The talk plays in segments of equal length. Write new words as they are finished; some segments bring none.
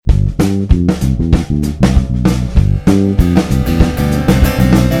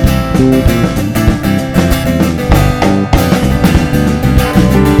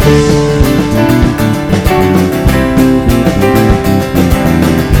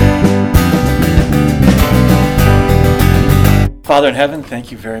Father in heaven,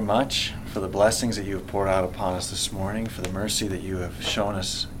 thank you very much for the blessings that you have poured out upon us this morning, for the mercy that you have shown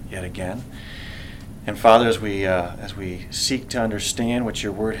us yet again. And Father, as we seek to understand what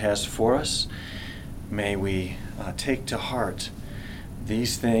your word has for us, may we take to heart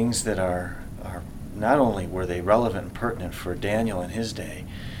these things that are not only were they relevant and pertinent for Daniel in his day,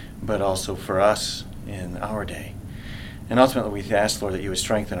 but also for us in our day. And ultimately we ask, Lord, that you would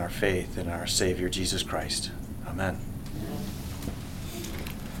strengthen our faith in our Savior, Jesus Christ. Amen.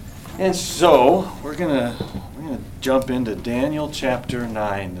 And so, we're gonna jump into Daniel chapter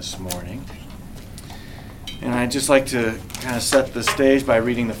 9 this morning. And I'd just like to kind of set the stage by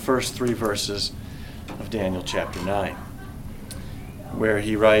reading the first 3 verses of Daniel chapter 9, where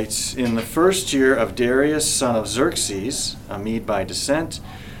he writes, "In the first year of Darius, son of Xerxes, a Mede by descent,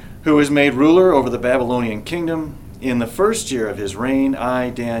 who was made ruler over the Babylonian kingdom, in the first year of his reign,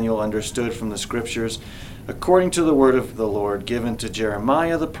 I, Daniel, understood from the scriptures, according to the word of the Lord given to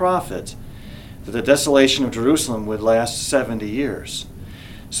Jeremiah the prophet, that the desolation of Jerusalem would last 70 years.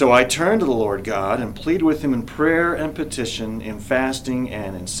 So I turned to the Lord God and pleaded with him in prayer and petition, in fasting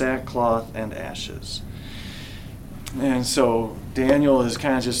and in sackcloth and ashes." And so Daniel is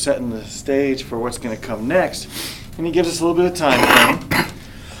kind of just setting the stage for what's going to come next. And he gives us a little bit of time frame.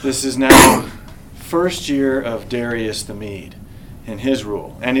 This is now first year of Darius the Mede in his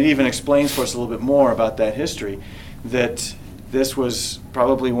rule. And it even explains for us a little bit more about that history, that this was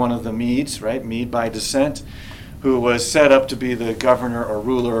probably one of the Medes, right, Mede by descent, who was set up to be the governor or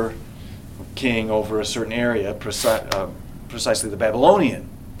ruler, king over a certain area, precisely the Babylonian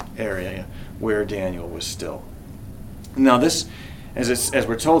area where Daniel was still. Now this, as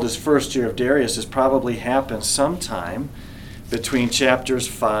we're told, this first year of Darius has probably happened sometime between chapters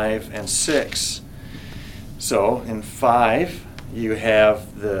 5 and 6. So in 5, you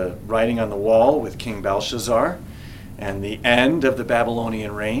have the writing on the wall with King Belshazzar and the end of the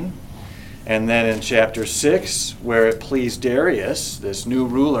Babylonian reign. And then in chapter 6, where it pleased Darius, this new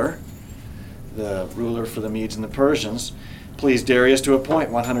ruler, the ruler for the Medes and the Persians, pleased Darius to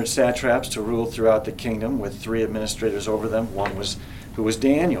appoint 100 satraps to rule throughout the kingdom with 3 administrators over them. One was who was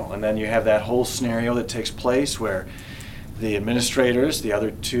Daniel. And then you have that whole scenario that takes place where the administrators, the other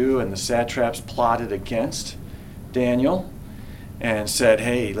 2, and the satraps plotted against Daniel and said,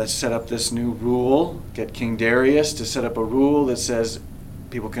 hey, let's set up this new rule, get King Darius to set up a rule that says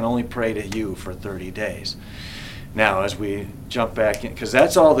people can only pray to you for 30 days. Now, as we jump back in, because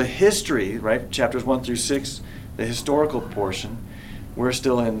that's all the history, right? Chapters 1 through 6, the historical portion. We're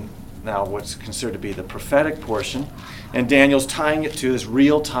still in now what's considered to be the prophetic portion. And Daniel's tying it to this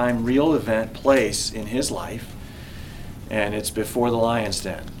real-time, real event place in his life. And it's before the lion's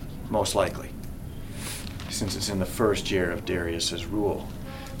den, most likely, since it's in the first year of Darius's rule.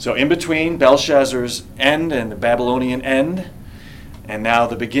 So in between Belshazzar's end and the Babylonian end, and now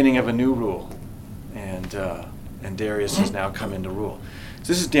the beginning of a new rule. And Darius has now come into rule. So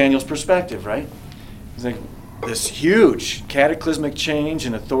this is Daniel's perspective, right? It's like this huge cataclysmic change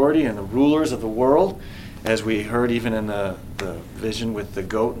in authority and the rulers of the world, as we heard even in the vision with the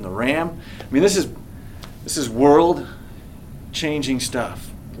goat and the ram. I mean, this is world-changing stuff.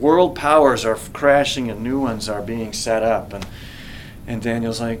 World powers are crashing and new ones are being set up. And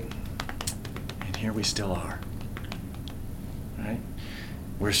Daniel's like, and here we still are. Right?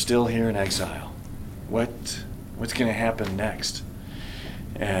 We're still here in exile. What's going to happen next?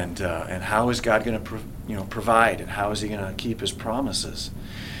 And how is God going to provide? And how is he going to keep his promises?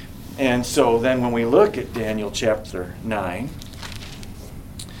 And so then when we look at Daniel chapter 9,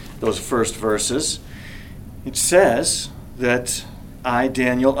 those first verses, it says that I,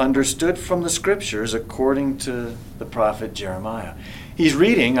 Daniel, understood from the scriptures according to the prophet Jeremiah. He's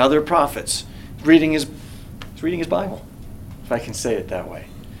reading other prophets. He's reading his Bible, if I can say it that way.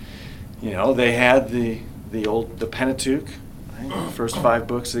 You know, they had the Pentateuch, right? The first 5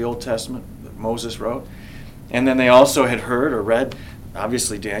 books of the Old Testament that Moses wrote. And then they also had heard or read,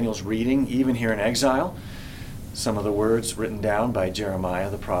 obviously Daniel's reading, even here in exile, some of the words written down by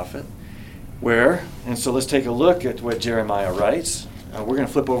Jeremiah the prophet. And so let's take a look at what Jeremiah writes. We're going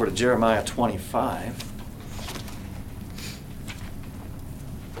to flip over to Jeremiah 25.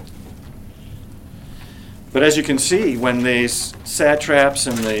 But as you can see, when these satraps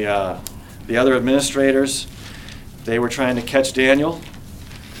and the other administrators, they were trying to catch Daniel,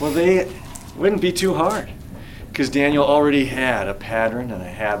 well, they wouldn't be too hard, because Daniel already had a pattern and a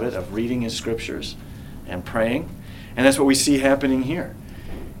habit of reading his scriptures and praying, and that's what we see happening here.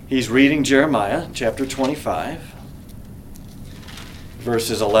 He's reading Jeremiah chapter 25,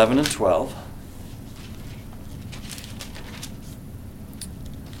 verses 11 and 12.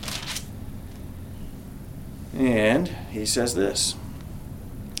 And he says this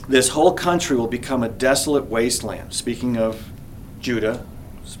whole country will become a desolate wasteland, speaking of Judah,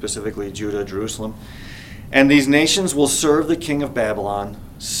 specifically Judah, Jerusalem, and these nations will serve the king of Babylon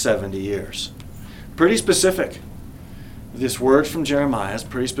 70 years. Pretty specific. This word from Jeremiah is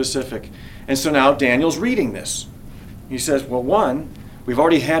pretty specific. And so now Daniel's reading this. He says, well, one, we've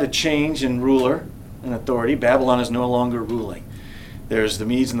already had a change in ruler and authority. Babylon is no longer ruling. There's the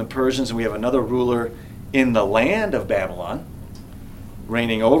Medes and the Persians, and we have another ruler in the land of Babylon,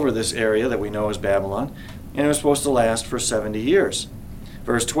 reigning over this area that we know as Babylon, and it was supposed to last for 70 years.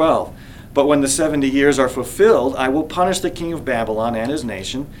 Verse 12, but when the 70 years are fulfilled, I will punish the king of Babylon and his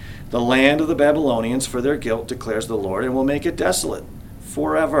nation, the land of the Babylonians, for their guilt, declares the Lord, and will make it desolate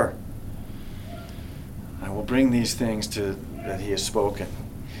forever. I will bring these things that he has spoken.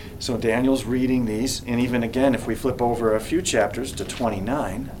 So Daniel's reading these, and even again, if we flip over a few chapters to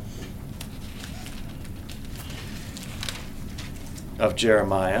 29 of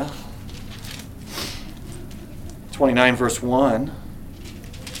Jeremiah, 29 verse 1,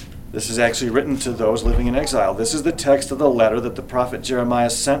 this is actually written to those living in exile. This is the text of the letter that the prophet Jeremiah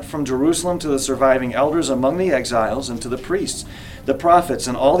sent from Jerusalem to the surviving elders among the exiles and to the priests, the prophets,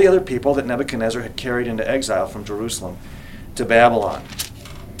 and all the other people that Nebuchadnezzar had carried into exile from Jerusalem to Babylon.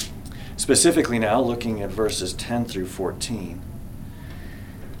 Specifically now, looking at verses 10 through 14.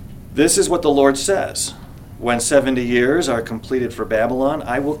 This is what the Lord says. When 70 years are completed for Babylon,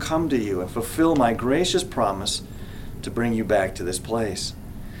 I will come to you and fulfill my gracious promise to bring you back to this place.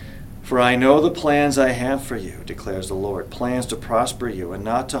 For I know the plans I have for you, declares the Lord, plans to prosper you and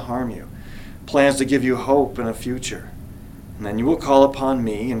not to harm you, plans to give you hope and a future. And then you will call upon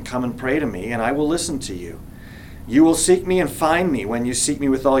me and come and pray to me, and I will listen to you. You will seek me and find me when you seek me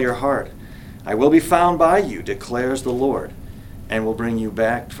with all your heart. I will be found by you, declares the Lord, and will bring you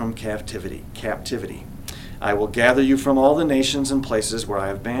back from captivity. I will gather you from all the nations and places where I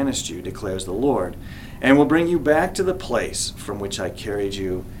have banished you, declares the Lord, and will bring you back to the place from which I carried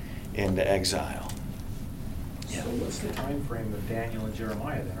you into exile. So what's the time frame of Daniel and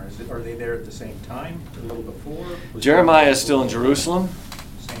Jeremiah then? Are they there at the same time, a little before? Jeremiah is still in Jerusalem.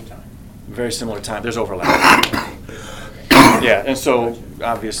 Same time. Very similar time. There's overlap. Yeah, and so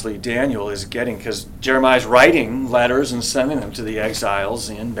obviously Daniel is getting, because Jeremiah's writing letters and sending them to the exiles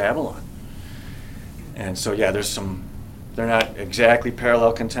in Babylon. And so yeah, they're not exactly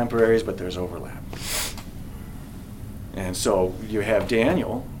parallel contemporaries, but there's overlap. And so you have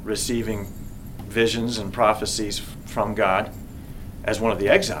Daniel receiving visions and prophecies from God as one of the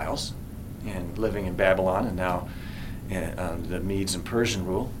exiles and living in Babylon and now the Medes and Persian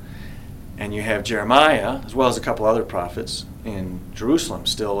rule. And you have Jeremiah, as well as a couple other prophets, in Jerusalem,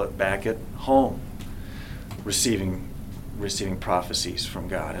 still back at home, receiving prophecies from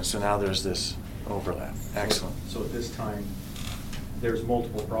God. And so now there's this overlap. Excellent. So at this time, there's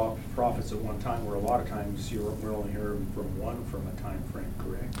multiple prophets at one time, where a lot of times we're only hearing from one from a time frame,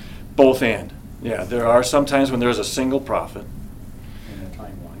 correct? Both and. Yeah, there are some times when there's a single prophet.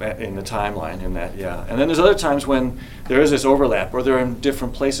 In the timeline. In that, yeah. And then there's other times when there is this overlap, or they're in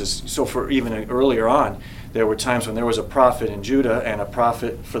different places. So for even earlier on, there were times when there was a prophet in Judah and a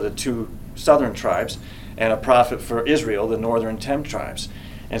prophet for the two southern tribes and a prophet for Israel, the northern 10 tribes.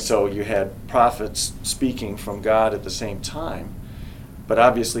 And so you had prophets speaking from God at the same time, but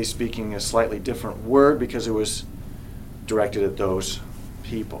obviously speaking a slightly different word because it was directed at those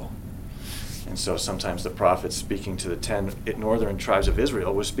people. And so sometimes the prophet speaking to the 10 northern tribes of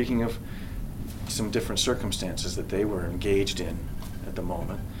Israel was speaking of some different circumstances that they were engaged in at the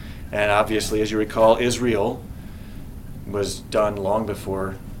moment. And obviously, as you recall, Israel was done long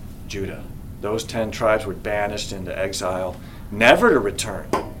before Judah. Those 10 tribes were banished into exile, never to return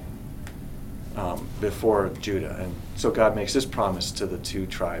before Judah. And so God makes this promise to the two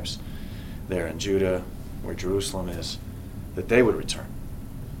tribes there in Judah, where Jerusalem is, that they would return.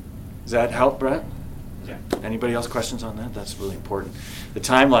 Does that help, Brett? Yeah. Anybody else questions on that? That's really important. The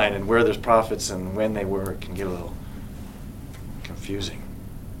timeline and where there's prophets and when they were can get a little confusing.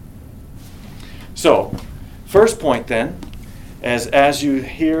 So, first point then, as you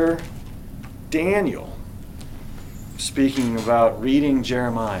hear Daniel speaking about reading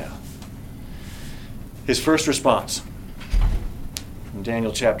Jeremiah, his first response from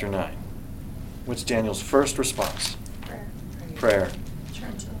Daniel chapter 9. What's Daniel's first response? Prayer.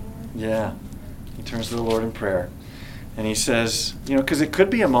 Turn to the Lord. Yeah. He turns to the Lord in prayer. And he says, because it could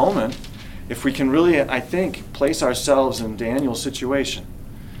be a moment, if we can really, I think, place ourselves in Daniel's situation,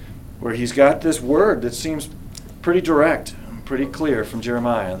 where he's got this word that seems pretty direct, pretty clear from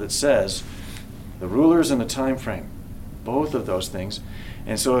Jeremiah that says the rulers and the time frame, both of those things.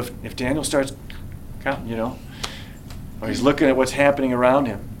 And so if Daniel starts Or he's looking at what's happening around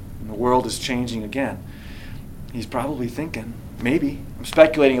him, and the world is changing again. He's probably thinking, maybe, I'm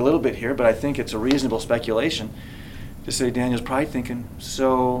speculating a little bit here, but I think it's a reasonable speculation to say Daniel's probably thinking,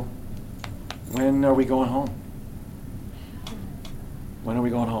 so when are we going home? When are we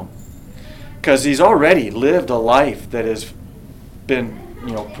going home? Because he's already lived a life that has been,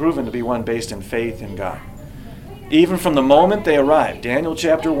 proven to be one based in faith in God. Even from the moment they arrive, Daniel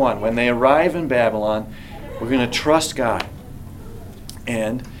chapter 1, when they arrive in Babylon, we're going to trust God.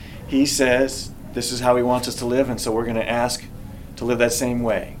 And he says this is how he wants us to live, and so we're going to ask to live that same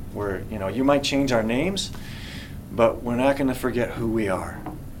way. You might change our names, but we're not going to forget who we are.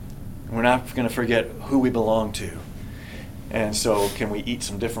 We're not going to forget who we belong to. And so can we eat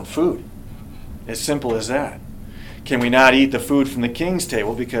some different food? As simple as that. Can we not eat the food from the king's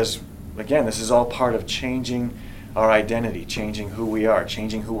table? Because, again, this is all part of changing our identity, changing who we are,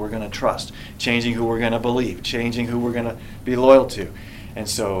 changing who we're going to trust, changing who we're going to believe, changing who we're going to be loyal to. And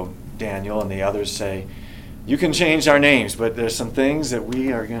so Daniel and the others say, you can change our names, but there's some things that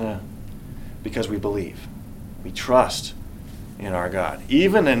we are going to, because we believe, we trust in our God.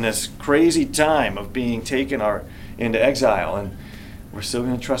 Even in this crazy time of being taken into exile, and we're still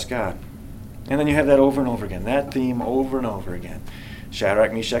going to trust God. And then you have that over and over again, that theme over and over again.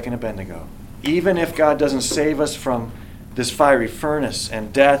 Shadrach, Meshach, and Abednego. Even if God doesn't save us from this fiery furnace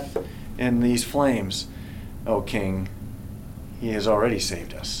and death in these flames, O King, he has already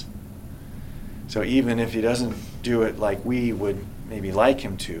saved us. So even if he doesn't do it like we would maybe like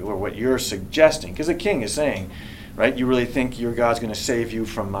him to, or what you're suggesting, because the king is saying, right, you really think your God's going to save you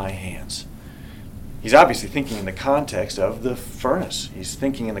from my hands. He's obviously thinking in the context of the furnace. He's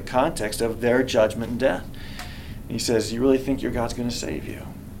thinking in the context of their judgment and death. He says, you really think your God's going to save you?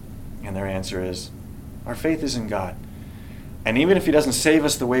 And their answer is, our faith is in God. And even if he doesn't save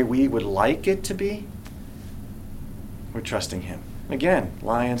us the way we would like it to be, we're trusting him. Again,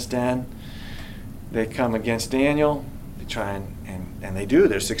 lion's den. They come against Daniel. They try and they do.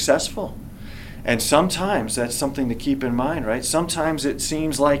 They're successful. And sometimes that's something to keep in mind, right? Sometimes it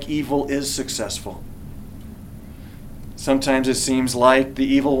seems like evil is successful. Sometimes it seems like the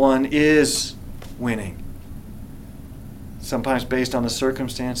evil one is winning. Sometimes based on the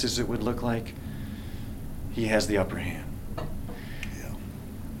circumstances, it would look like he has the upper hand.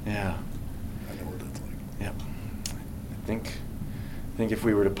 Yeah. I know what that's like. Yep. I think if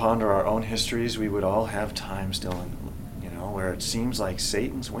we were to ponder our own histories, we would all have times, Dylan, where it seems like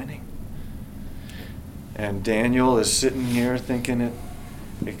Satan's winning. And Daniel is sitting here thinking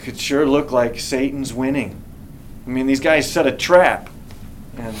it could sure look like Satan's winning. I mean, these guys set a trap,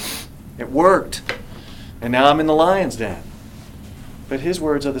 and it worked. And now I'm in the lion's den. But his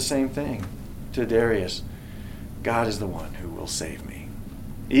words are the same thing to Darius. God is the one who will save me.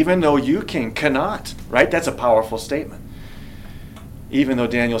 Even though you, king, cannot. Right? That's a powerful statement. Even though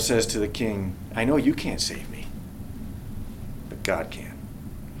Daniel says to the king, I know you can't save me, but God can.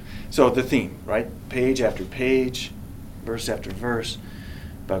 So the theme, right? Page after page, verse after verse,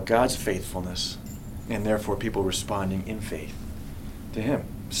 about God's faithfulness, and therefore people responding in faith to him.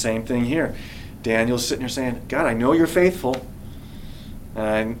 Same thing here. Daniel's sitting here saying, God, I know you're faithful,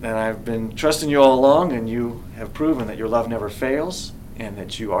 and I've been trusting you all along, and you have proven that your love never fails, and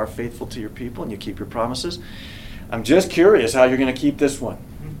that you are faithful to your people, and you keep your promises. I'm just curious how you're going to keep this one.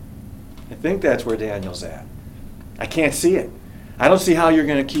 I think that's where Daniel's at. I can't see it. I don't see how you're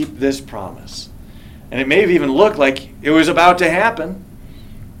going to keep this promise. And it may have even looked like it was about to happen.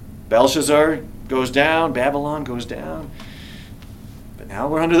 Belshazzar goes down, Babylon goes down. But now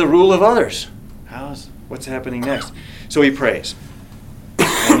we're under the rule of others. What's happening next? So he prays.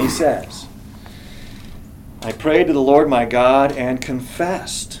 And he says, I prayed to the Lord my God and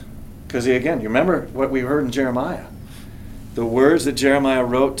confessed. Because again, you remember what we heard in Jeremiah. The words that Jeremiah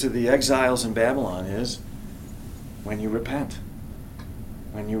wrote to the exiles in Babylon is, when you repent,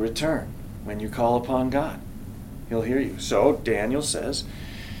 when you return, when you call upon God, he'll hear you. So Daniel says,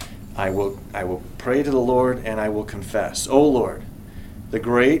 I will pray to the Lord and I will confess. O Lord, the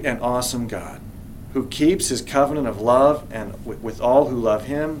great and awesome God, who keeps his covenant of love and with all who love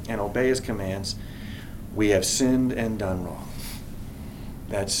him and obey his commands, we have sinned and done wrong.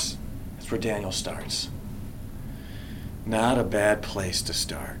 That's where Daniel starts. Not a bad place to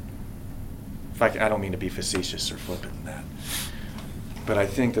start. In fact, I don't mean to be facetious or flippant in that. But I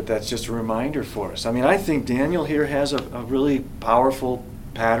think that that's just a reminder for us. I mean, I think Daniel here has a really powerful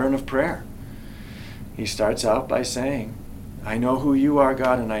pattern of prayer. He starts out by saying, I know who you are,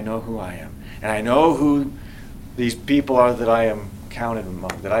 God, and I know who I am. And I know who these people are that I am counted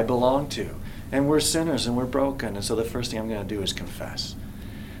among, that I belong to. And we're sinners and we're broken. And so the first thing I'm going to do is confess.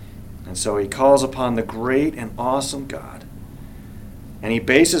 And so he calls upon the great and awesome God. And he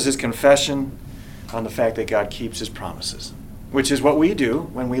bases his confession on the fact that God keeps his promises, which is what we do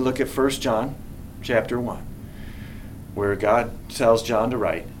when we look at 1 John chapter 1, where God tells John to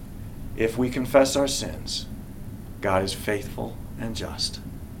write, if we confess our sins, God is faithful and just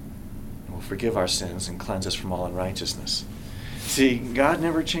and will forgive our sins and cleanse us from all unrighteousness. See, God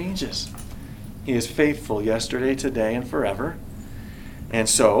never changes. He is faithful yesterday, today, and forever. And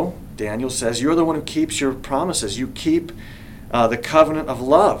so, Daniel says, you're the one who keeps your promises. You keep the covenant of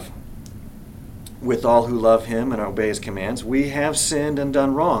love with all who love him and obey his commands. We have sinned and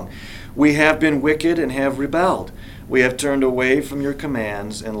done wrong. We have been wicked and have rebelled. We have turned away from your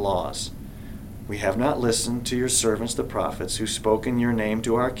commands and laws. We have not listened to your servants, the prophets, who spoke in your name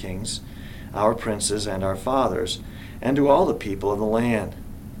to our kings, our princes, and our fathers, and to all the people of the land.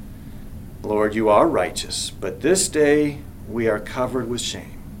 Lord, you are righteous, but this day we are covered with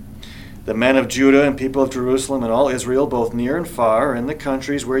shame. The men of Judah and people of Jerusalem and all Israel, both near and far, in the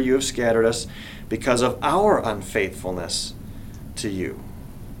countries where you have scattered us, because of our unfaithfulness to you.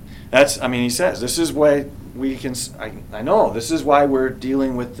 He says, this is why we can, I know, this is why we're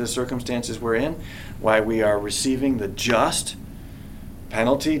dealing with the circumstances we're in, why we are receiving the just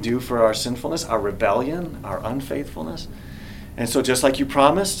penalty due for our sinfulness, our rebellion, our unfaithfulness. And so just like you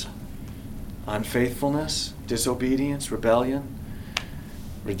promised, unfaithfulness, disobedience, rebellion,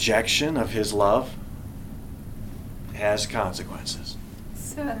 rejection of his love has consequences.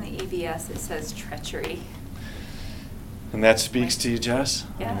 So in the EBS it says treachery. And that speaks to you, Jess?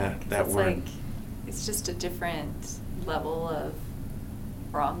 Yeah, that it's word. like, it's just a different level of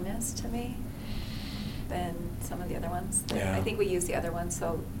wrongness to me than some of the other ones. Yeah. I think we use the other one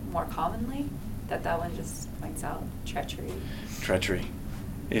so more commonly that one just points out treachery. Treachery.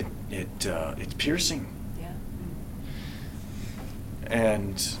 It's piercing. Yeah.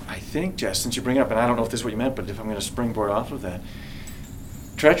 And I think, Jess, since you bring it up, and I don't know if this is what you meant, but if I'm going to springboard off of that,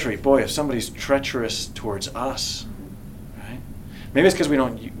 treachery, boy, if somebody's treacherous towards us, right? Maybe it's because we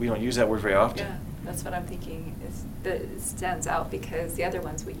don't use that word very often. Yeah, that's what I'm thinking. Is that it stands out because the other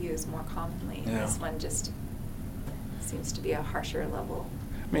ones we use more commonly. Yeah. This one just seems to be a harsher level.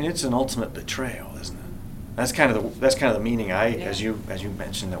 I mean, it's an ultimate betrayal, isn't it? That's kind of the meaning. Yeah. As you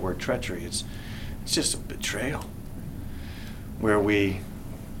mentioned that word treachery, it's just a betrayal, where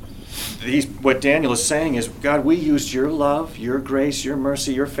what Daniel is saying is, God, we used your love, your grace, your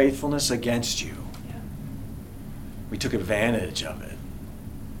mercy, your faithfulness against you. Yeah. We took advantage of it.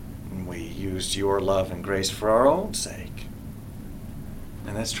 And we used your love and grace for our own sake.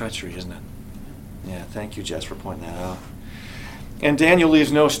 And that's treachery, isn't it? Yeah, thank you, Jess, for pointing that out. And Daniel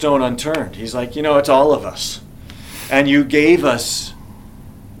leaves no stone unturned. He's like, it's all of us. And you gave us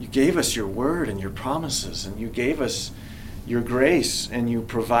your word and your promises, and you gave us your grace, and you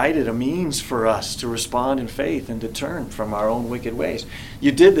provided a means for us to respond in faith and to turn from our own wicked ways.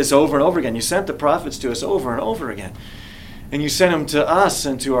 You did this over and over again. You sent the prophets to us over and over again. And you sent them to us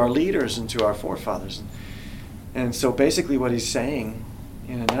and to our leaders and to our forefathers. And so basically what he's saying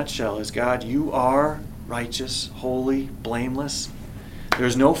in a nutshell is, God, you are righteous, holy, blameless.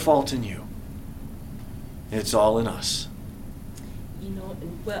 There's no fault in you. It's all in us.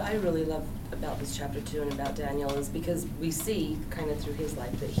 What I really love about this chapter 2 and about Daniel is because we see kind of through his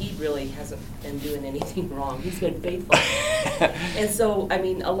life that he really hasn't been doing anything wrong. He's been faithful. And so,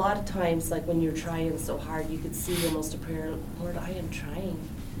 a lot of times, like when you're trying so hard, you could see almost a prayer, Lord, I am trying.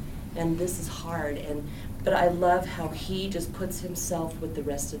 And this is hard. But I love how he just puts himself with the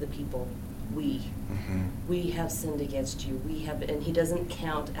rest of the people. We have sinned against you. And he doesn't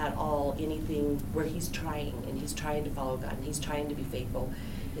count at all anything where he's trying, and he's trying to follow God, and he's trying to be faithful.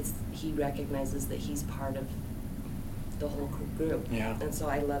 He recognizes that he's part of the whole group. Yeah. And so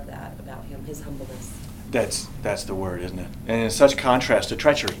I love that about him, his humbleness. That's the word, isn't it? And in such contrast to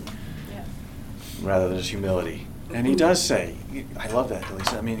treachery, Yeah. rather than just humility. And he does say, I love that,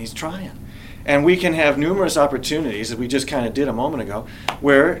 Elisa. He's trying. And we can have numerous opportunities, as we just kind of did a moment ago,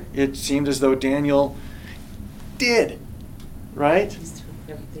 where it seemed as though Daniel did, right? He's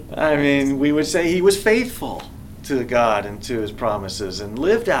doing everything. We would say he was faithful to God and to his promises and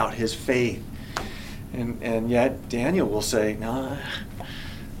lived out his faith. And yet Daniel will say, no,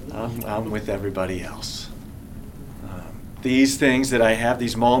 I'm with everybody else. These things that I have,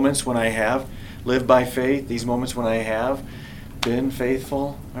 these moments when I have lived by faith, these moments when I have been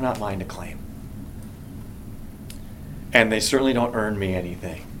faithful, are not mine to claim. And they certainly don't earn me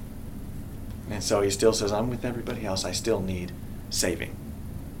anything. And so he still says, I'm with everybody else. I still need saving.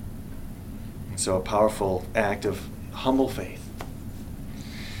 And so a powerful act of humble faith.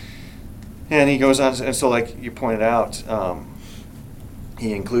 And he goes on, and so like you pointed out,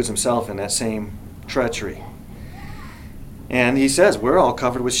 he includes himself in that same treachery. And he says, we're all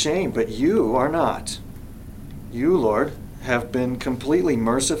covered with shame, but you are not. You, Lord, have been completely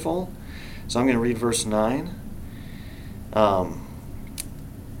merciful. So I'm going to read verse 9.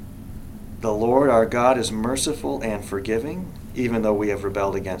 The Lord our God is merciful and forgiving, even though we have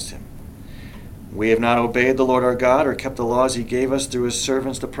rebelled against him. We have not obeyed the Lord our God or kept the laws he gave us through his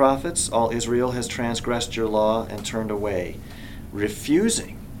servants the prophets. All Israel has transgressed your law and turned away,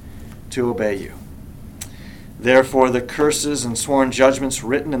 refusing to obey you. Therefore the curses and sworn judgments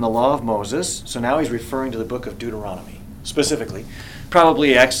written in the law of Moses, so now he's referring to the book of Deuteronomy specifically,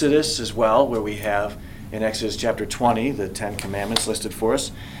 probably Exodus as well, where we have in Exodus chapter 20 the 10 Commandments listed for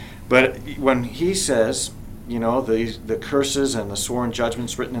us. But when he says, the curses and the sworn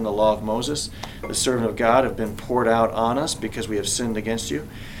judgments written in the law of Moses, the servant of God, have been poured out on us because we have sinned against you.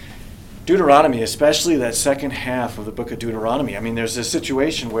 Deuteronomy, especially that second half of the book of Deuteronomy, there's a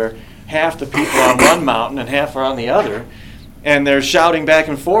situation where half the people are on one mountain and half are on the other, and they're shouting back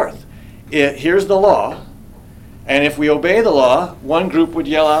and forth. Here's the law, and if we obey the law, one group would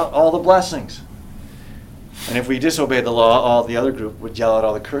yell out all the blessings. And if we disobey the law, the other group would yell out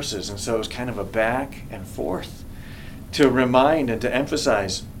all the curses. And so it was kind of a back and forth to remind and to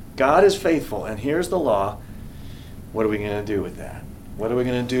emphasize God is faithful, and here's the law. What are we going to do with that? What are we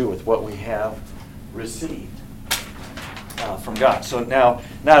going to do with what we have received from God? So now,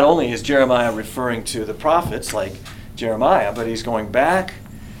 not only is Jeremiah referring to the prophets like Jeremiah, but he's going back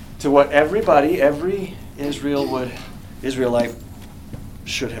to what every Israelite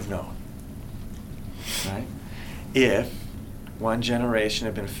should have known. Right? If one generation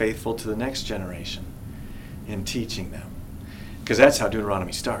had been faithful to the next generation in teaching them. Because that's how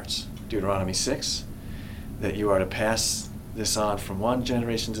Deuteronomy starts. Deuteronomy 6, that you are to pass this on from one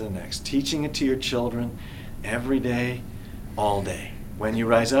generation to the next, teaching it to your children every day, all day. When you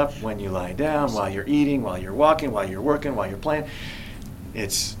rise up, when you lie down, while you're eating, while you're walking, while you're working, while you're playing.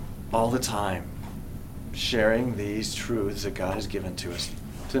 It's all the time sharing these truths that God has given to us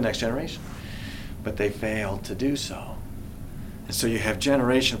to the next generation. But they failed to do so. And so you have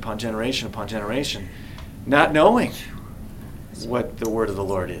generation upon generation upon generation not knowing what the word of the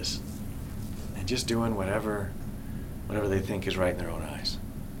Lord is and just doing whatever they think is right in their own eyes.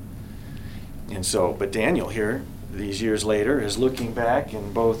 And so, but Daniel here, these years later, is looking back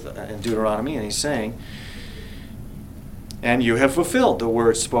in Deuteronomy, and he's saying, and you have fulfilled the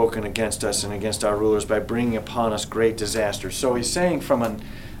words spoken against us and against our rulers by bringing upon us great disaster. So he's saying from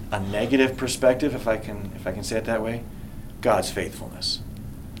a negative perspective, if I can say it that way, God's faithfulness.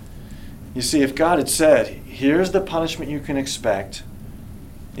 You see, if God had said, here's the punishment you can expect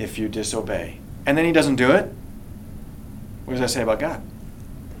if you disobey, and then he doesn't do it, what does that say about God?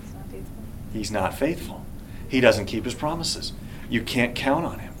 He's not faithful. He's not faithful. He doesn't keep his promises. You can't count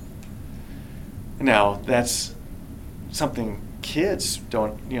on him. Now, that's something kids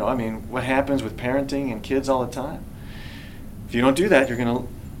don't, what happens with parenting and kids all the time? If you don't do that, you're going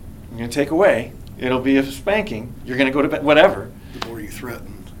to take away. It'll be a spanking. You're going to go to bed, whatever. The more you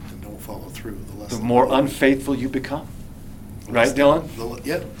threaten and don't follow through, the more unfaithful you become. Right, Dylan?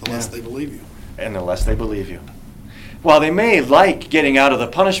 The less they believe you. And the less they believe you. While they may like getting out of the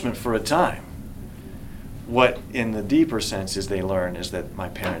punishment for a time, what in the deeper sense is they learn is that my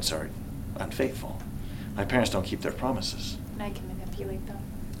parents are unfaithful. My parents don't keep their promises. And I can manipulate them.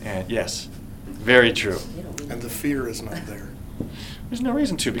 And yes, very true. And the fear is not there. There's no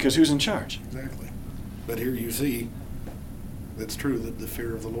reason to, because who's in charge? Exactly. But here you see, it's true that the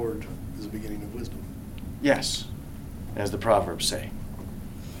fear of the Lord is the beginning of wisdom. Yes, as the Proverbs say.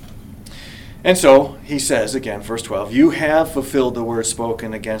 And so, he says again, verse 12, you have fulfilled the word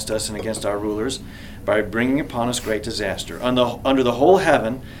spoken against us and against our rulers by bringing upon us great disaster. Under the whole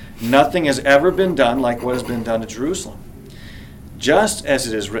heaven, nothing has ever been done like what has been done to Jerusalem. Just as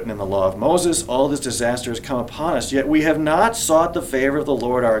it is written in the law of Moses, all this disaster has come upon us, yet we have not sought the favor of the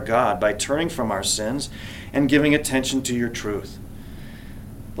Lord our God by turning from our sins and giving attention to your truth.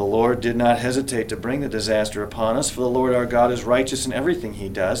 The Lord did not hesitate to bring the disaster upon us, for the Lord our God is righteous in everything he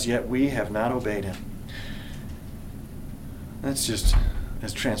does, yet we have not obeyed him. That's just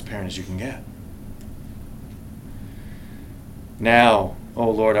as transparent as you can get. Now, O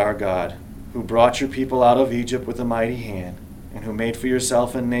Lord our God, who brought your people out of Egypt with a mighty hand, and who made for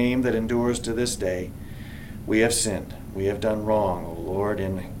yourself a name that endures to this day, we have sinned. We have done wrong, O Lord,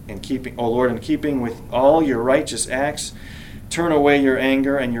 in keeping with all your righteous acts. Turn away your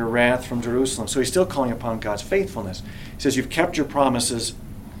anger and your wrath from Jerusalem. So he's still calling upon God's faithfulness. He says, you've kept your promises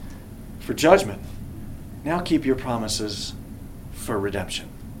for judgment. Now keep your promises for redemption.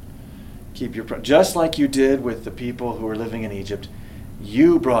 Just like you did with the people who were living in Egypt,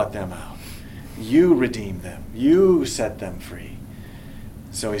 You brought them out. You redeemed them. You set them free.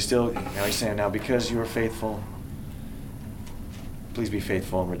 So he's saying, now because you are faithful, please be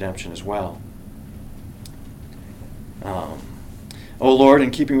faithful in redemption as well. O Lord,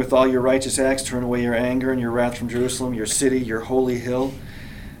 in keeping with all your righteous acts, turn away your anger and your wrath from Jerusalem, your city, your holy hill.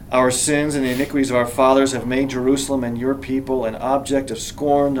 Our sins and the iniquities of our fathers have made Jerusalem and your people an object of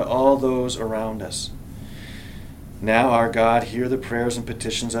scorn to all those around us. Now, our God, hear the prayers and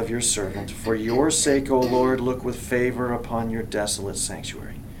petitions of your servant. For your sake, O Lord, look with favor upon your desolate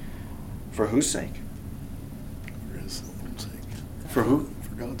sanctuary. For whose sake? For his own sake. For who?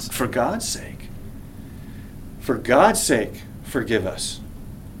 For God's sake. For God's sake. For God's sake, forgive us.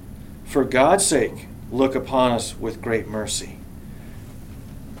 For God's sake, look upon us with great mercy.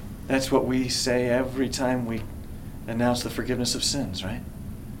 That's what we say every time we announce the forgiveness of sins, right?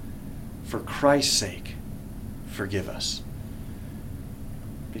 For Christ's sake, forgive us.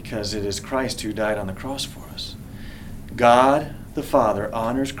 Because it is Christ who died on the cross for us. God the Father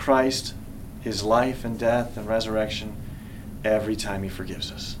honors Christ, his life and death and resurrection, every time he forgives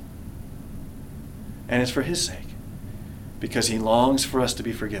us. And it's for his sake. Because he longs for us to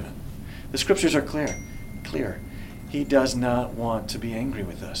be forgiven. The scriptures are clear. He does not want to be angry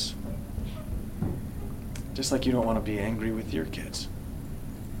with us. Just like you don't want to be angry with your kids.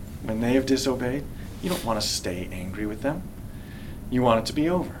 When they have disobeyed, you don't want to stay angry with them. You want it to be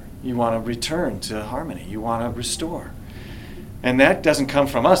over. You want to return to harmony. You want to restore. And that doesn't come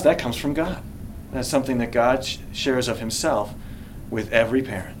from us, that comes from God. That's something that God shares of himself with every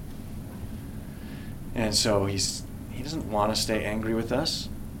parent. And so he doesn't want to stay angry with us.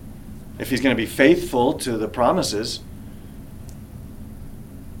 If he's going to be faithful to the promises,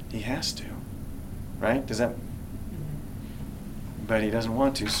 he has to. Right? But he doesn't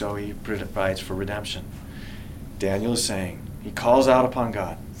want to, so he provides for redemption. Daniel is saying, he calls out upon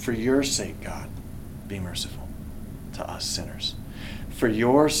God, for your sake, God, be merciful to us sinners. For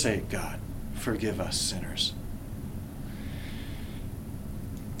your sake, God, forgive us sinners.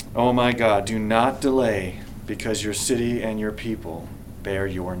 Oh my God, do not delay, because your city and your people bear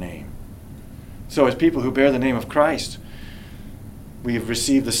your name. So as people who bear the name of Christ, we have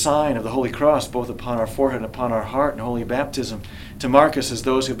received the sign of the Holy Cross both upon our forehead and upon our heart in holy baptism to mark us as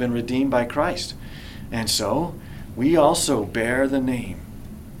those who have been redeemed by Christ. And so we also bear the name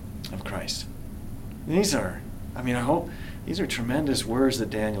of Christ. And I hope these are tremendous words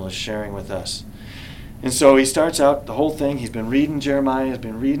that Daniel is sharing with us. And so he starts out the whole thing. He's been reading Jeremiah, he's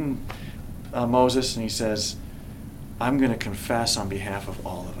been reading Moses, and he says, I'm going to confess on behalf of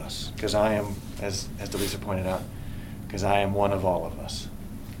all of us, because I am, as Delisa pointed out, because I am one of all of us.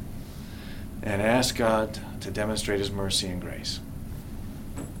 And ask God to demonstrate his mercy and grace.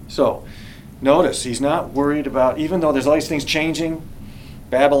 So, notice, he's not worried about, even though there's all these things changing,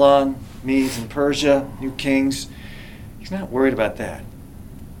 Babylon, Medes and Persia, new kings, he's not worried about that.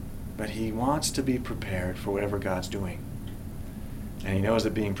 But he wants to be prepared for whatever God's doing. And he knows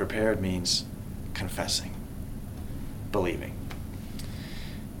that being prepared means confessing, believing.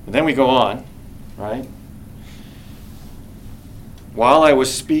 And then we go on, right? While I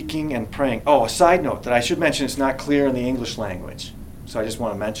was speaking and praying. Oh, a side note that I should mention, it's not clear in the English language. So I just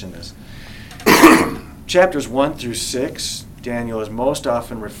want to mention this. Chapters 1 through 6, Daniel is most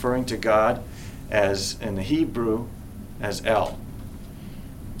often referring to God as, in the Hebrew, as El,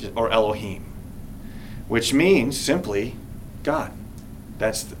 or Elohim, which means simply God.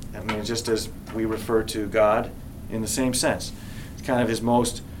 Just as we refer to God in the same sense. It's kind of his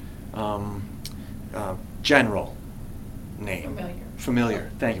most general name. Familiar.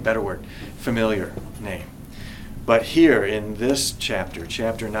 Thank you, better word. Familiar name. But here in this chapter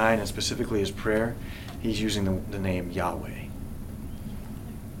 9, and specifically his prayer, he's using the name Yahweh,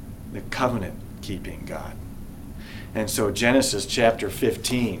 the covenant-keeping God. And so Genesis chapter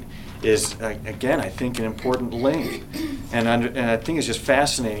 15 is, again, I think, an important link. And I think it's just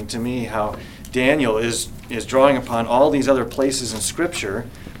fascinating to me how Daniel is drawing upon all these other places in Scripture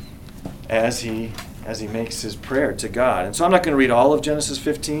as he makes his prayer to God. And so I'm not going to read all of Genesis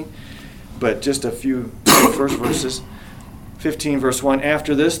 15, but just a few first verses. 15, verse 1,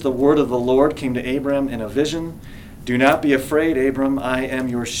 After this, the word of the Lord came to Abram in a vision. Do not be afraid, Abram. I am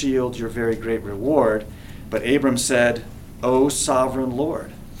your shield, your very great reward. But Abram said, O sovereign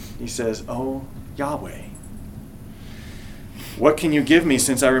Lord. He says, O Yahweh. What can you give me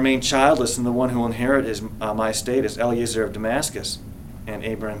since I remain childless, and the one who will inherit my estate is Eliezer of Damascus? And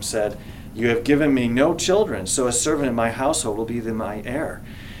Abram said, You have given me no children, so a servant in my household will be my heir.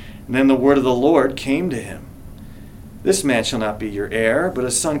 And then the word of the Lord came to him. This man shall not be your heir, but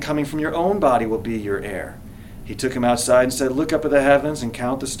a son coming from your own body will be your heir. He took him outside and said, "Look up at the heavens and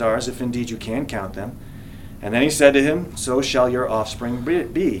count the stars, if indeed you can count them." And then he said to him, "So shall your offspring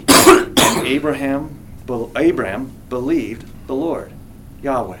be." And Abraham believed the Lord,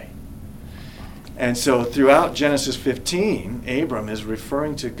 Yahweh. And so throughout Genesis 15, Abram is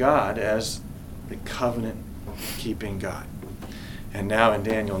referring to God as the covenant-keeping God. And now in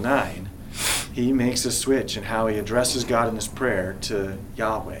Daniel 9, he makes a switch in how he addresses God in his prayer to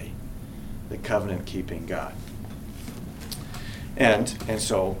Yahweh, the covenant-keeping God. And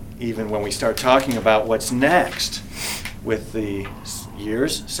so even when we start talking about what's next with the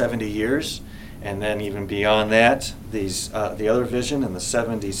years, 70 years, and then even beyond that, the other vision and the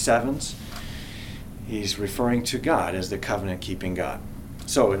 77s, he's referring to God as the covenant-keeping God.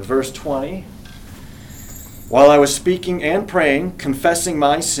 So in verse 20, while I was speaking and praying, confessing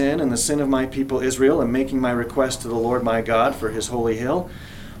my sin and the sin of my people Israel, and making my request to the Lord my God for his holy hill,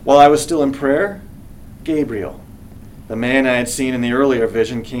 while I was still in prayer, Gabriel, the man I had seen in the earlier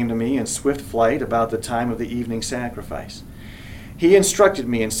vision, came to me in swift flight about the time of the evening sacrifice. He instructed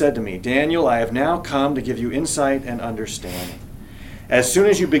me and said to me, "Daniel, I have now come to give you insight and understanding. As soon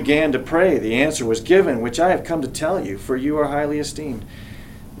as you began to pray, the answer was given, which I have come to tell you, for you are highly esteemed.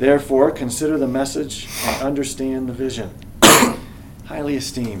 Therefore, consider the message and understand the vision." Highly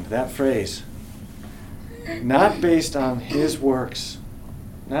esteemed, that phrase. Not based on his works,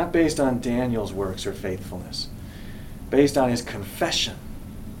 not based on Daniel's works or faithfulness, based on his confession.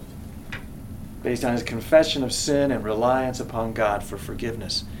 Based on his confession of sin and reliance upon God for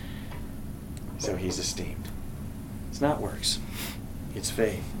forgiveness. So he's esteemed. It's not works. It's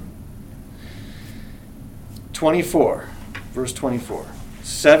faith. 24, verse 24.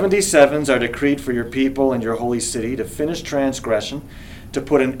 77s are decreed for your people and your holy city to finish transgression, to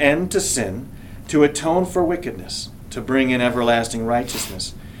put an end to sin, to atone for wickedness, to bring in everlasting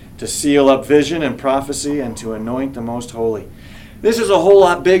righteousness, to seal up vision and prophecy, and to anoint the most holy. This is a whole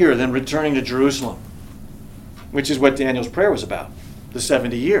lot bigger than returning to Jerusalem, which is what Daniel's prayer was about, the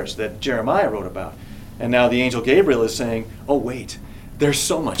 70 years that Jeremiah wrote about. And now the angel Gabriel is saying, oh wait, there's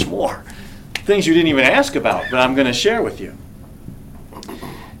so much more. Things you didn't even ask about, but I'm going to share with you.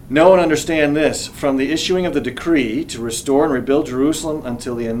 Know and understand this. From the issuing of the decree to restore and rebuild Jerusalem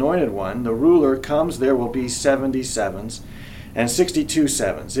until the Anointed One, the ruler, comes, there will be 77s and 62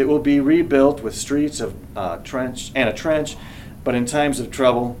 sevens. It will be rebuilt with streets of a trench, but in times of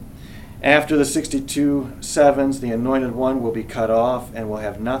trouble. After the 62 sevens, the Anointed One will be cut off and will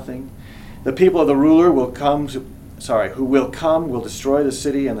have nothing. The people of the ruler who will come will destroy the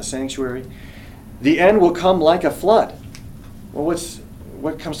city and the sanctuary. The end will come like a flood. Well,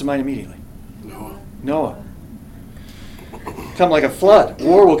 what comes to mind immediately? Noah. Come like a flood.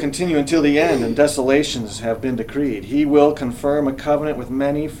 War will continue until the end, and desolations have been decreed. He will confirm a covenant with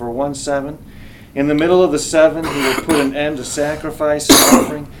many for 1 7. In the middle of the 7, he will put an end to sacrifice and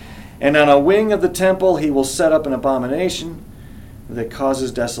offering. And on a wing of the temple, he will set up an abomination that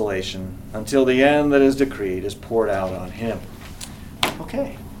causes desolation until the end that is decreed is poured out on him.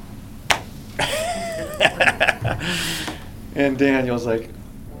 Okay. And Daniel's like,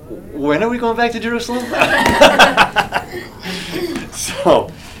 when are we going back to Jerusalem? So,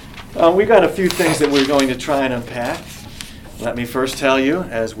 we got a few things that we're going to try and unpack. Let me first tell you,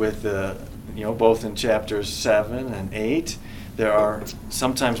 as with both in chapters 7 and 8, there are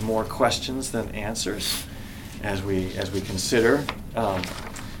sometimes more questions than answers as we consider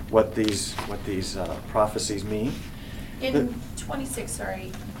what these prophecies mean. In 26,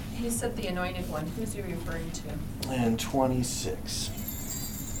 he said the Anointed One. Who's he referring to? And 26.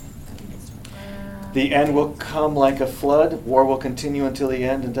 The end will come like a flood. War will continue until the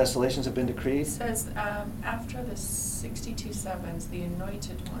end, and desolations have been decreed. It says, after the 62 sevens, the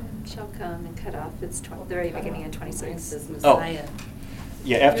Anointed One shall come and cut off. It's the very beginning of 26. Messiah.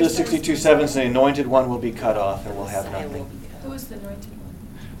 Yeah, after the 62 sevens, the Anointed One will be cut off and will have Messiah nothing. Who is the Anointed One?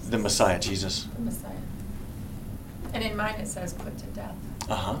 The Messiah, Jesus. The Messiah. And in mine it says put to death.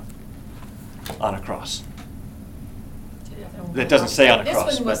 On a cross. That doesn't say on a cross,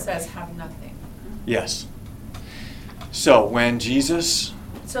 This one but- says have nothing. Yes. So when Jesus...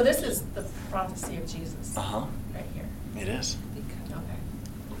 So this is the prophecy of Jesus. Uh-huh. Right here. It is. Okay.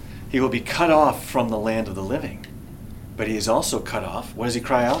 He will be cut off from the land of the living. But he is also cut off. What does he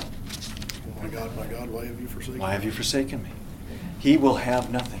cry out? Oh my God, why have you forsaken me? Why have you forsaken me? He will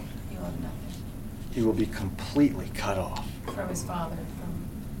have nothing. He will have nothing. He will be completely cut off. From his Father,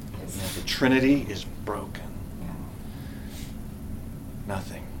 from his... The Trinity is broken. Yeah.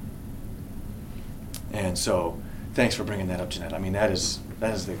 Nothing. And so, thanks for bringing that up, Jeanette. I mean, that is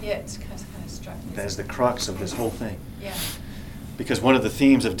the Yeah, it's kind of struck me. that is the crux of this whole thing. Yeah. Because one of the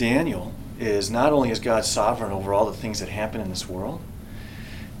themes of Daniel is not only is God sovereign over all the things that happen in this world,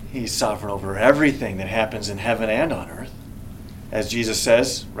 he's sovereign over everything that happens in heaven and on earth. As Jesus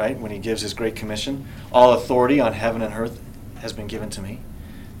says, right, when he gives his great commission, all authority on heaven and earth has been given to me,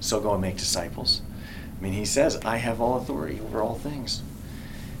 so go and make disciples. I mean, he says, I have all authority over all things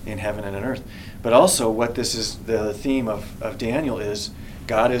in heaven and on earth. But also what this is, the theme of Daniel is,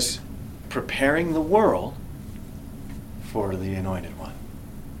 God is preparing the world for the Anointed One.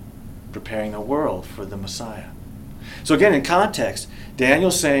 Preparing the world for the Messiah. So again, in context,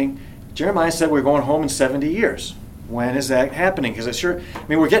 Daniel's saying, Jeremiah said we're going home in 70 years. When is that happening? Because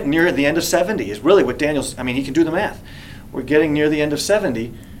we're getting near the end of 70 is really what Daniel's, he can do the math. We're getting near the end of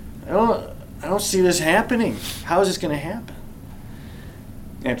 70. I don't see this happening. How is this going to happen?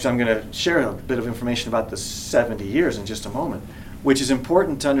 And so I'm going to share a bit of information about the 70 years in just a moment, which is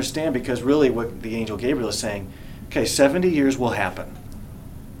important to understand because really what the angel Gabriel is saying, okay, 70 years will happen.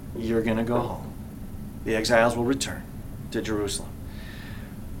 You're going to go home. The exiles will return to Jerusalem.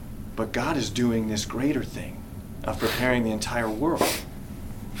 But God is doing this greater thing of preparing the entire world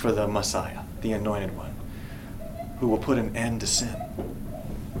for the Messiah, the Anointed One, who will put an end to sin,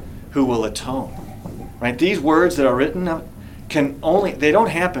 who will atone. Right? These words that are written they don't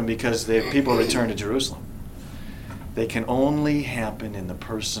happen because the people return to Jerusalem. They can only happen in the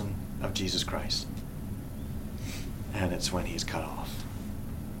person of Jesus Christ. And it's when he's cut off.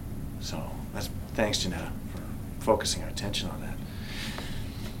 So thanks, Janetta, for focusing our attention on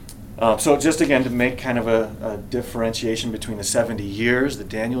that. So just again to make kind of a differentiation between the 70 years that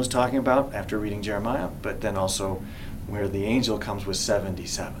Daniel is talking about after reading Jeremiah, but then also where the angel comes with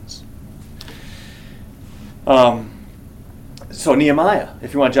 77s. So Nehemiah,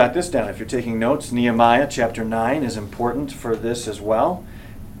 if you want to jot this down, if you're taking notes, Nehemiah chapter 9 is important for this as well.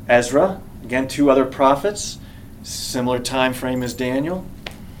 Ezra, again, 2 other prophets, similar time frame as Daniel.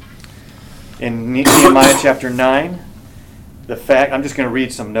 In Nehemiah chapter 9, I'm just going to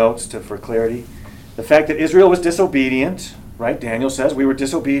read some notes for clarity. The fact that Israel was disobedient, right? Daniel says we were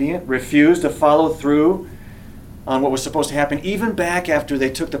disobedient, refused to follow through on what was supposed to happen, even back after they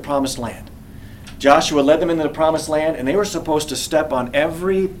took the promised land. Joshua led them into the promised land, and they were supposed to step on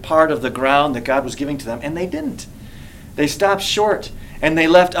every part of the ground that God was giving to them, and they didn't. They stopped short, and they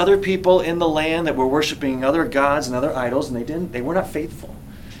left other people in the land that were worshiping other gods and other idols, and they were not faithful,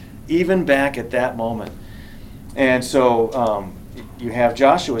 even back at that moment. And so you have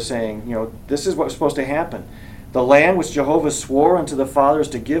Joshua saying, this is what was supposed to happen. The land which Jehovah swore unto the fathers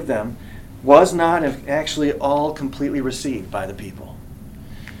to give them was not actually all completely received by the people.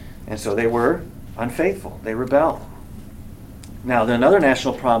 And so they were unfaithful. They rebelled. Now, another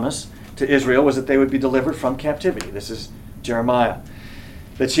national promise to Israel was that they would be delivered from captivity. This is Jeremiah.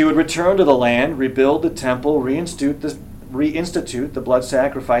 That she would return to the land, rebuild the temple, reinstitute the blood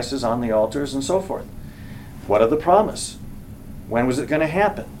sacrifices on the altars, and so forth. What of the promise? When was it going to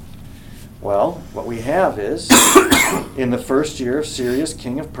happen? Well, what we have is, in the first year of Cyrus,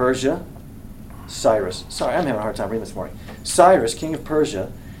 king of Persia, Cyrus, king of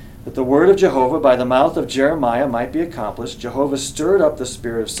Persia, that the word of Jehovah by the mouth of Jeremiah might be accomplished, Jehovah stirred up the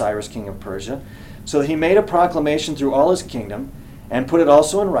spirit of Cyrus, king of Persia, so that he made a proclamation through all his kingdom, and put it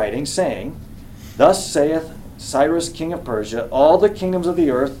also in writing, saying, Thus saith Cyrus, king of Persia, all the kingdoms of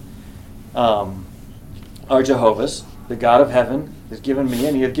the earth are Jehovah's, the God of heaven has given me,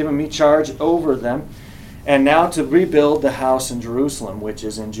 and he hath given me charge over them, and now to rebuild the house in Jerusalem, which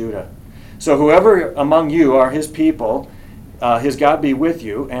is in Judah. So whoever among you are his people, his God be with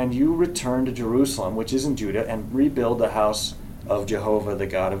you, and you return to Jerusalem, which is in Judah, and rebuild the house of Jehovah, the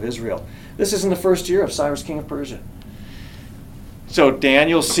God of Israel. This is in the first year of Cyrus, king of Persia. So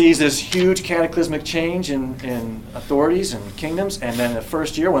Daniel sees this huge cataclysmic change in authorities and kingdoms, and then the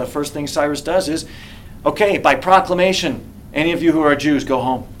first year, one of the first things Cyrus does is, okay, by proclamation, any of you who are Jews, go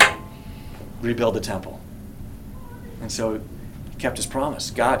home. Rebuild the temple. And so he kept his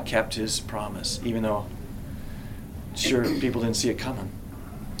promise. God kept his promise, even though sure people didn't see it coming.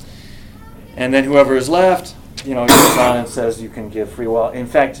 And then whoever is left, he goes on and says you can give free will. In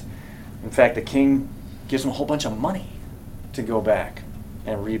fact, the king gives him a whole bunch of money to go back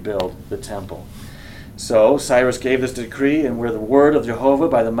and rebuild the temple. So Cyrus gave this decree, and where the word of Jehovah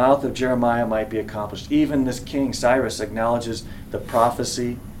by the mouth of Jeremiah might be accomplished. Even this king, Cyrus, acknowledges the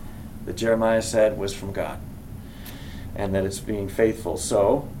prophecy that Jeremiah said was from God, and that it's being faithful.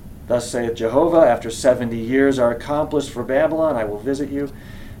 So, thus saith Jehovah, after 70 years are accomplished for Babylon, I will visit you,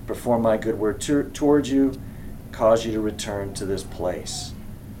 perform my good word towards you, cause you to return to this place.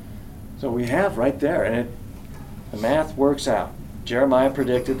 So we have right there, and the math works out. Jeremiah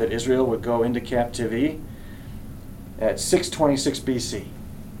predicted that Israel would go into captivity at 626 BC.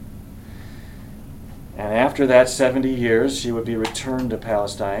 And after that 70 years, she would be returned to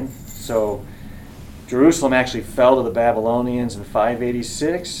Palestine. So Jerusalem actually fell to the Babylonians in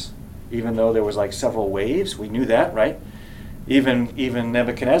 586, even though there was like several waves. We knew that, right? Even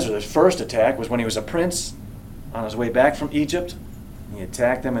Nebuchadnezzar, his first attack was when he was a prince on his way back from Egypt. He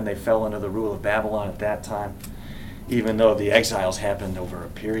attacked them and they fell under the rule of Babylon at that time, even though the exiles happened over a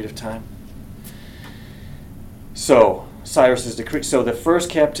period of time. So Cyrus's decree. So the first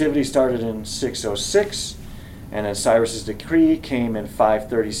captivity started in 606, and then Cyrus's decree came in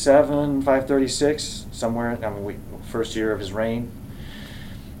 537, 536, somewhere. First year of his reign.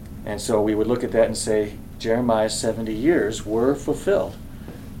 And so we would look at that and say Jeremiah's 70 years were fulfilled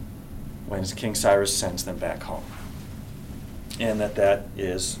when King Cyrus sends them back home, and that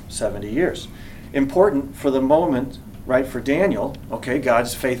is 70 years. Important for the moment, right? For Daniel, okay,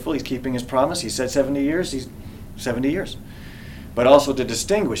 God's faithful. He's keeping his promise. He said 70 years. He's 70 years. But also to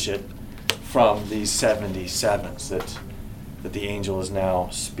distinguish it from these 77s that the angel is now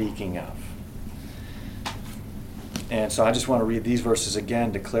speaking of. And so I just want to read these verses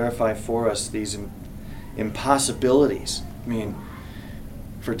again to clarify for us these impossibilities. I mean,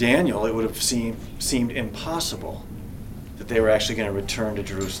 for Daniel, it would have seemed impossible that they were actually going to return to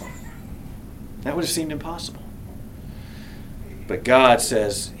Jerusalem. That would have seemed impossible. But God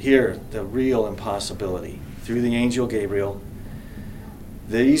says here the real impossibility through the angel Gabriel.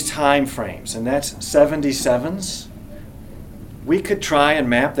 These time frames, and that's 77s. We could try and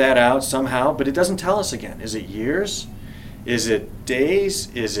map that out somehow, but it doesn't tell us again. Is it years? Is it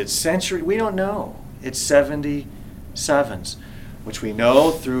days? Is it centuries? We don't know. It's 77s, which we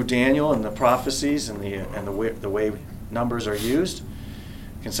know through Daniel and the prophecies and the way numbers are used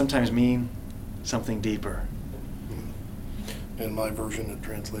can sometimes mean something deeper. In my version, it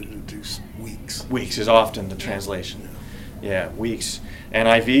translated it to weeks. Weeks is often the translation. Yeah, weeks.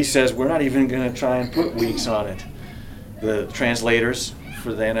 NIV says we're not even going to try and put weeks on it. The translators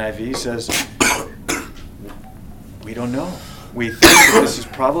for the NIV says we don't know. We think that this is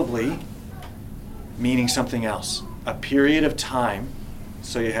probably meaning something else. A period of time.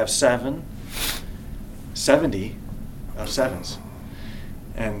 So you have 70 of sevens.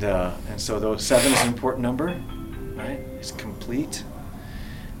 And so those 7 is an important number, right? It's complete.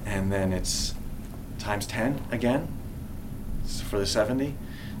 And then it's times 10 again for the 70.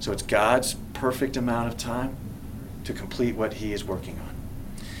 So it's God's perfect amount of time to complete what he is working on.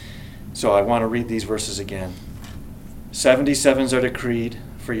 So I want to read these verses again. 77s are decreed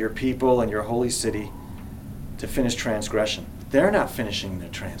for your people and your holy city to finish transgression. They're not finishing their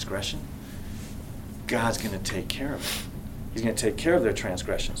transgression. God's going to take care of it. He's going to take care of their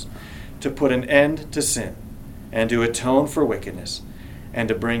transgressions, to put an end to sin, and to atone for wickedness, and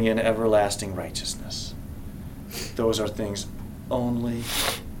to bring in everlasting righteousness. Those are things only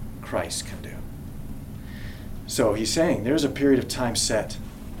Christ can do. So he's saying there's a period of time set,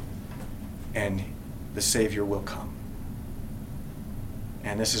 and the Savior will come.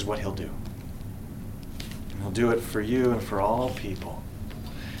 And this is what he'll do. And he'll do it for you and for all people.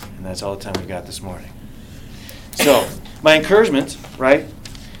 And that's all the time we've got this morning. So, my encouragement, right,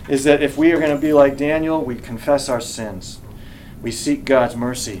 is that if we are going to be like Daniel, we confess our sins. We seek God's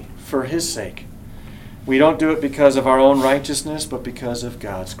mercy for his sake. We don't do it because of our own righteousness, but because of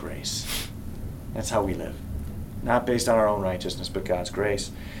God's grace. That's how we live. Not based on our own righteousness, but God's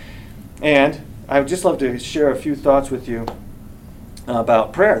grace. And I would just love to share a few thoughts with you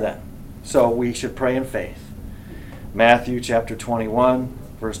about prayer then. So we should pray in faith. Matthew chapter 21,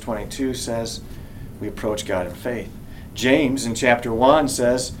 verse 22 says, we approach God in faith. James in chapter 1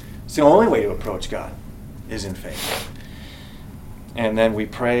 says, it's the only way to approach God is in faith. And then we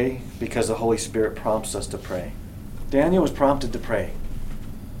pray because the Holy Spirit prompts us to pray. Daniel was prompted to pray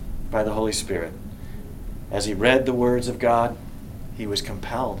by the Holy Spirit. As he read the words of God, he was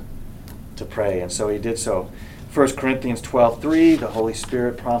compelled to pray, and so he did so. 1 Corinthians 12:3, the Holy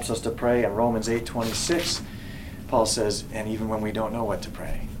Spirit prompts us to pray, and Romans 8:26, Paul says, and even when we don't know what to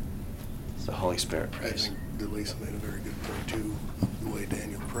pray, the Holy Spirit prays. I think that Lisa made a very good point, too, the way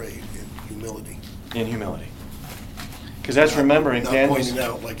Daniel prayed in humility. In humility. Because that's remembering not Daniel's... pointing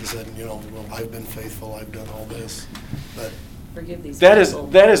out, like you said, well, I've been faithful, I've done all this, but... Forgive these That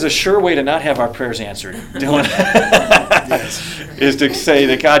people. is a sure way to not have our prayers answered, Dylan. Yes. Is to say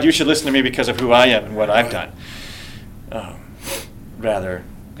that, God, you should listen to me because of who I am and what I've Right. done. Rather,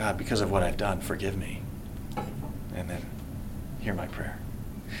 God, because of what I've done, forgive me. And then hear my prayer.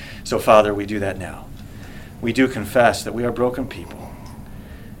 So, Father, we do that now. We do confess that we are broken people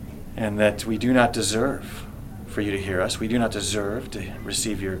and that we do not deserve for you to hear us. We do not deserve to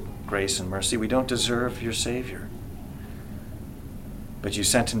receive your grace and mercy. We don't deserve your Savior. But you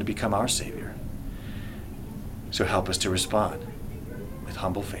sent him to become our Savior. So help us to respond with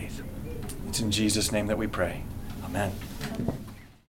humble faith. It's in Jesus' name that we pray. Amen.